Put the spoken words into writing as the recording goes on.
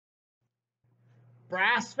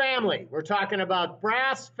brass family. We're talking about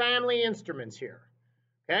brass family instruments here.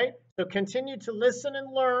 Okay, so continue to listen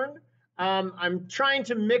and learn. I'm trying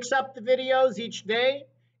to mix up the videos each day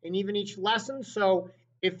and even each lesson. So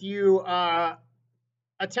if you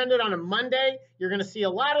attended on a Monday, you're going to see a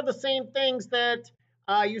lot of the same things that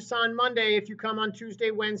you saw on Monday if you come on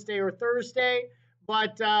Tuesday, Wednesday, or Thursday.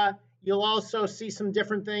 But you'll also see some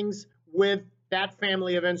different things with that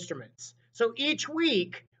family of instruments. So each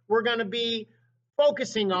week, we're going to be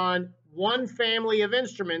focusing on one family of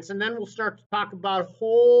instruments, and then we'll start to talk about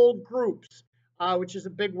whole groups, which is a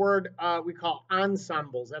big word we call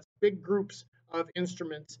ensembles. That's big groups of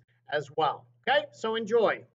instruments as well. Okay, so enjoy.